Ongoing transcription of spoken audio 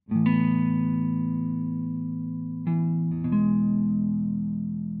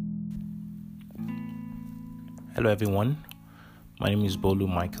Hello everyone, my name is Bolu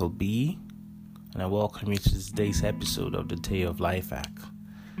Michael B, and I welcome you to today's episode of the Day of Life Hack.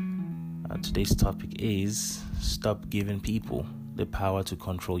 Today's topic is stop giving people the power to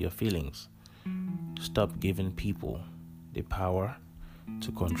control your feelings. Stop giving people the power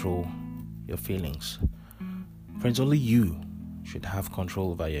to control your feelings. Friends, only you should have control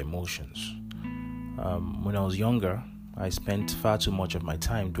over your emotions. When I was younger, I spent far too much of my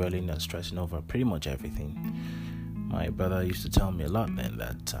time dwelling and stressing over pretty much everything. My brother used to tell me a lot then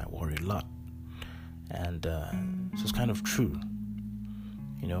that I worry a lot. And so it's kind of true.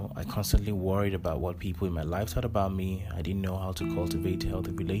 I constantly worried about what people in my life thought about me. I didn't know how to cultivate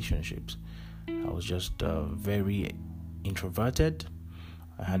healthy relationships. I was just very introverted.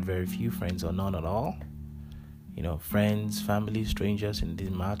 I had very few friends or none at all. Friends, family, strangers, it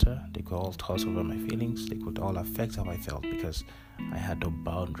didn't matter. They could all toss over my feelings. They could all affect how I felt because I had no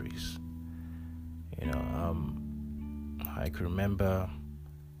boundaries. I could remember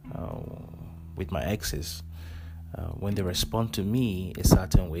with my exes, when they respond to me a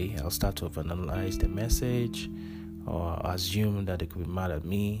certain way, I'll start to analyze the message or assume that they could be mad at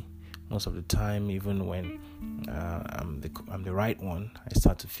me. Most of the time, even when I'm the right one, I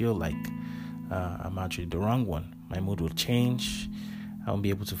start to feel like I'm actually the wrong one. My mood will change. I won't be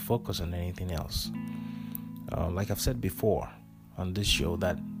able to focus on anything else. Like I've said before on this show,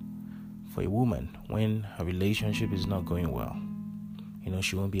 that for a woman, when her relationship is not going well,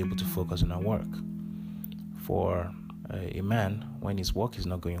 she won't be able to focus on her work. For a man, when his work is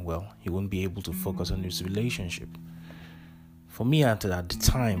not going well, he won't be able to focus on his relationship. For me, at the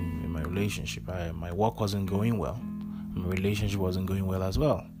time in my relationship, my work wasn't going well. My relationship wasn't going well as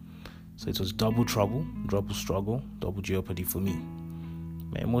well. So it was double trouble, double struggle, double jeopardy for me.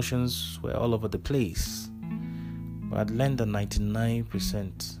 My emotions were all over the place. But I'd learned that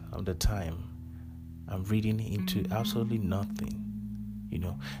 99% of the time, I'm reading into absolutely nothing,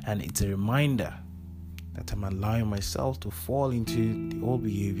 And it's a reminder that I'm allowing myself to fall into the old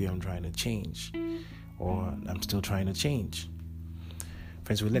behavior I'm trying to change, or I'm still trying to change.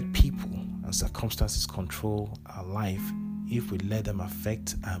 Friends, we let people and circumstances control our life if we let them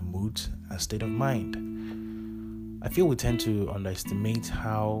affect our mood and state of mind. I feel we tend to underestimate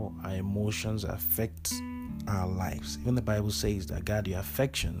how our emotions affect our lives. Even the Bible says that guard your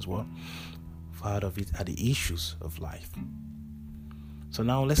affections, part of it are the issues of life. So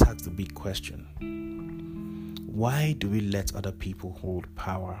now let's ask the big question. Why do we let other people hold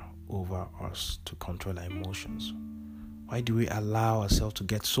power over us to control our emotions? Why do we allow ourselves to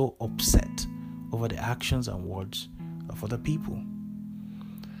get so upset over the actions and words of other people?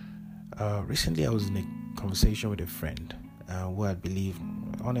 Recently, I was in a conversation with a friend who I believe,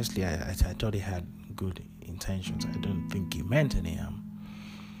 honestly, I thought he had good intentions. I don't think he meant any harm.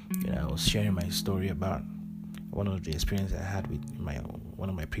 I was sharing my story about one of the experiences I had with one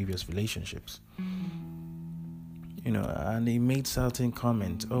of my previous relationships. And he made certain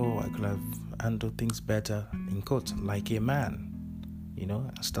comments. I could have handled things better, in quotes, like a man,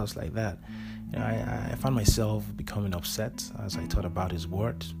 and stuff like that. I found myself becoming upset as I thought about his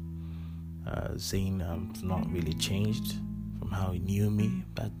words, saying I've not really changed from how he knew me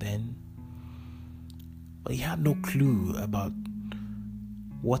back then. But he had no clue about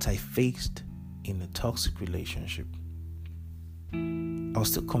what I faced in a toxic relationship. I was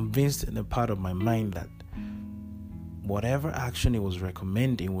still convinced in a part of my mind that whatever action he was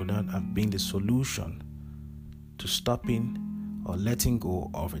recommending would not have been the solution to stopping or letting go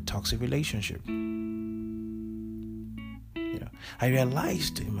of a toxic relationship. I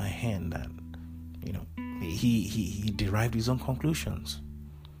realized in my hand that, he derived his own conclusions.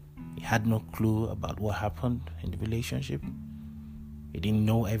 He had no clue about what happened in the relationship. He didn't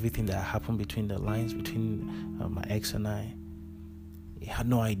know everything that happened between the lines between my ex and I. He had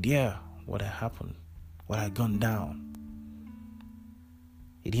no idea what had happened, what had gone down.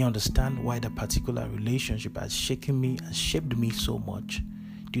 He didn't understand why that particular relationship had shaken me and shaped me so much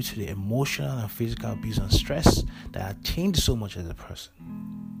due to the emotional and physical abuse and stress that had changed so much as a person.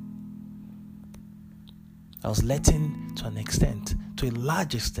 I was letting, to a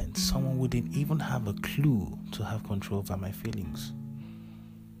large extent, someone who didn't even have a clue to have control over my feelings.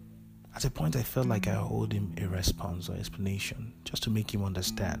 At a point, I felt like I owed him a response or explanation just to make him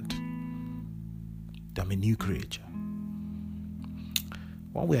understand that I'm a new creature.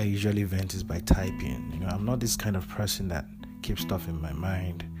 One way I usually vent is by typing. I'm not this kind of person that keeps stuff in my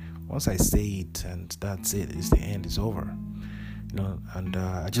mind. Once I say it and that's it, it's the end, it's over. And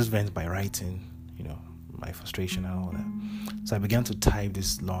I just vent by writing, my frustration and all that. So I began to type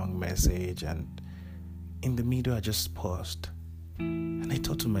this long message, and in the middle I just paused. And I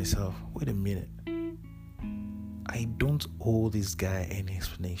thought to myself, wait a minute. I don't owe this guy any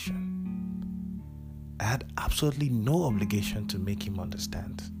explanation. I had absolutely no obligation to make him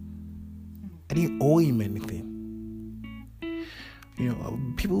understand. I didn't owe him anything.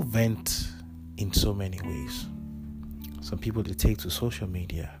 People vent in so many ways. Some people, they take to social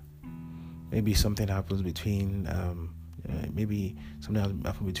media. Maybe something happens between her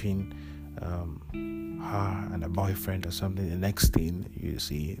and a boyfriend or something. The next thing you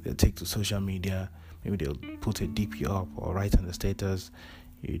see, they take to social media. Maybe they'll put a DP up or write on the status.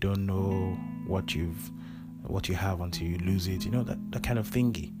 You don't know what you have until you lose it. That kind of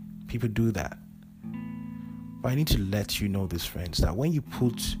thingy. People do that. But I need to let you know, these friends, that when you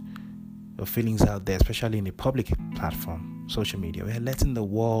put your feelings out there, especially in a public platform, social media, we're letting the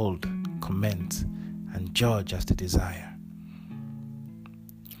world comment and judge as they desire.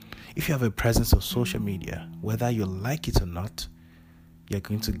 If you have a presence of social media, whether you like it or not, you're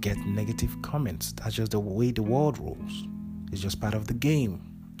going to get negative comments. That's just the way the world rolls. It's just part of the game.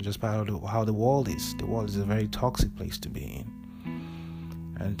 It's just part of how the world is. The world is a very toxic place to be in.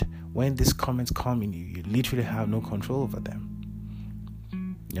 And when these comments come in, you literally have no control over them.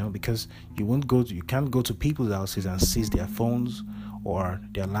 Because you can't go to people's houses and seize their phones or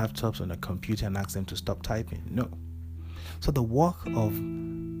their laptops on a computer and ask them to stop typing. No. So the work of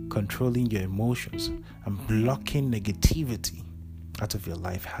controlling your emotions and blocking negativity out of your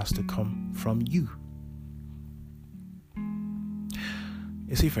life has to come from you.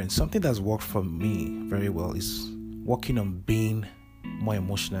 You see, friends, something that's worked for me very well is working on being more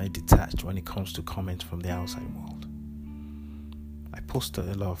emotionally detached when it comes to comments from the outside world. I post a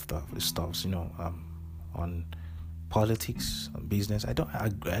lot of stuff, on politics, on business. I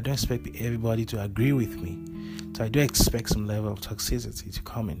don't expect everybody to agree with me, so I do expect some level of toxicity to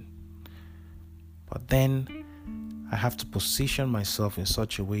come in. But then I have to position myself in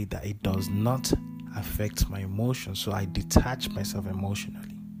such a way that it does not affect my emotions, so I detach myself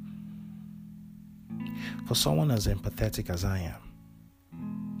emotionally. For someone as empathetic as I am,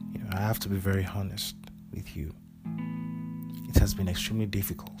 I have to be very honest with you. It has been extremely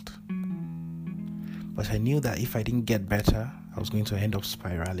difficult. But I knew that if I didn't get better, I was going to end up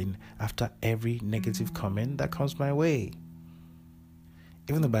spiraling after every negative comment that comes my way.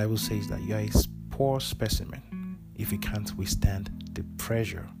 Even the Bible says that you are a poor specimen if you can't withstand the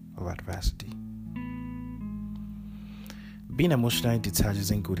pressure of adversity. Being emotionally detached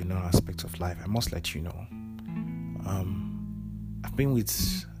isn't good in all aspects of life. I must let you know. I've been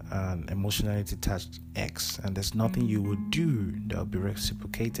with an emotionally detached ex, and there's nothing you would do that will be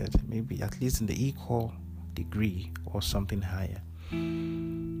reciprocated, maybe at least in the equal degree or something higher.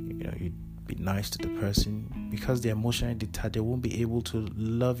 You'd be nice to the person. Because they're emotionally detached, they won't be able to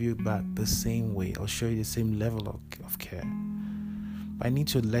love you back the same way or show you the same level of care. But I need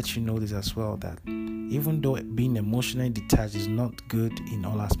to let you know this as well, that even though being emotionally detached is not good in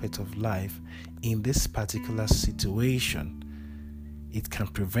all aspects of life, in this particular situation, it can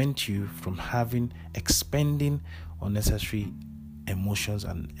prevent you from expending unnecessary emotions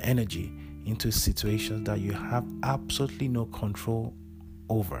and energy into situations that you have absolutely no control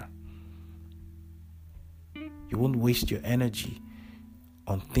over. You won't waste your energy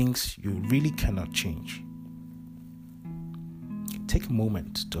on things you really cannot change. Take a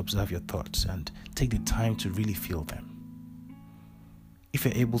moment to observe your thoughts and take the time to really feel them. If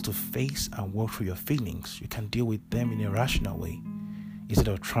you're able to face and work through your feelings, you can deal with them in a rational way, instead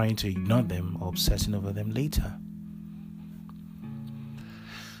of trying to ignore them or obsessing over them later.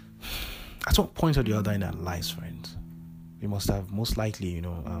 At some point or the other in our lives, friends, we must have most likely,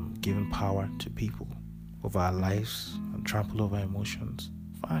 given power to people over our lives and trampled over emotions.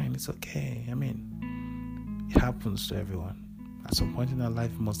 Fine, it's okay. It happens to everyone. At some point in our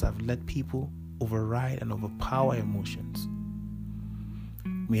life, we must have let people override and overpower emotions.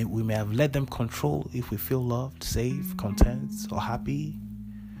 We may have let them control if we feel loved, safe, content, or happy,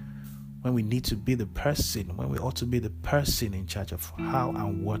 when we need to be the person, when we ought to be the person in charge of how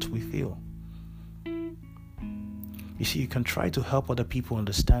and what we feel. You see, you can try to help other people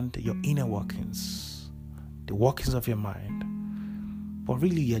understand your inner workings, the workings of your mind, but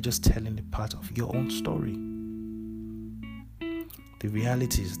really you're just telling a part of your own story. The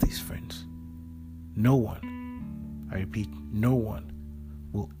reality is this, friends. No one, I repeat, no one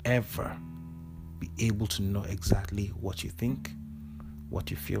will ever be able to know exactly what you think, what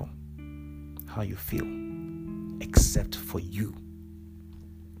you feel, how you feel, except for you.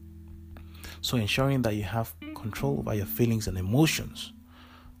 So ensuring that you have control over your feelings and emotions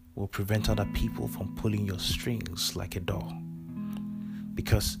will prevent other people from pulling your strings like a doll.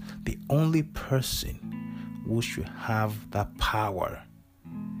 Because the only person who should have that power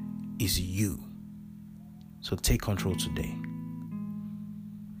is you. So take control today.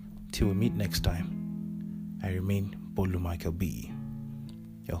 Till we meet next time, I remain Bolu Michael B.,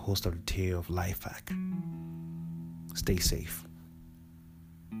 your host of the Tale of Life Hack. Stay safe.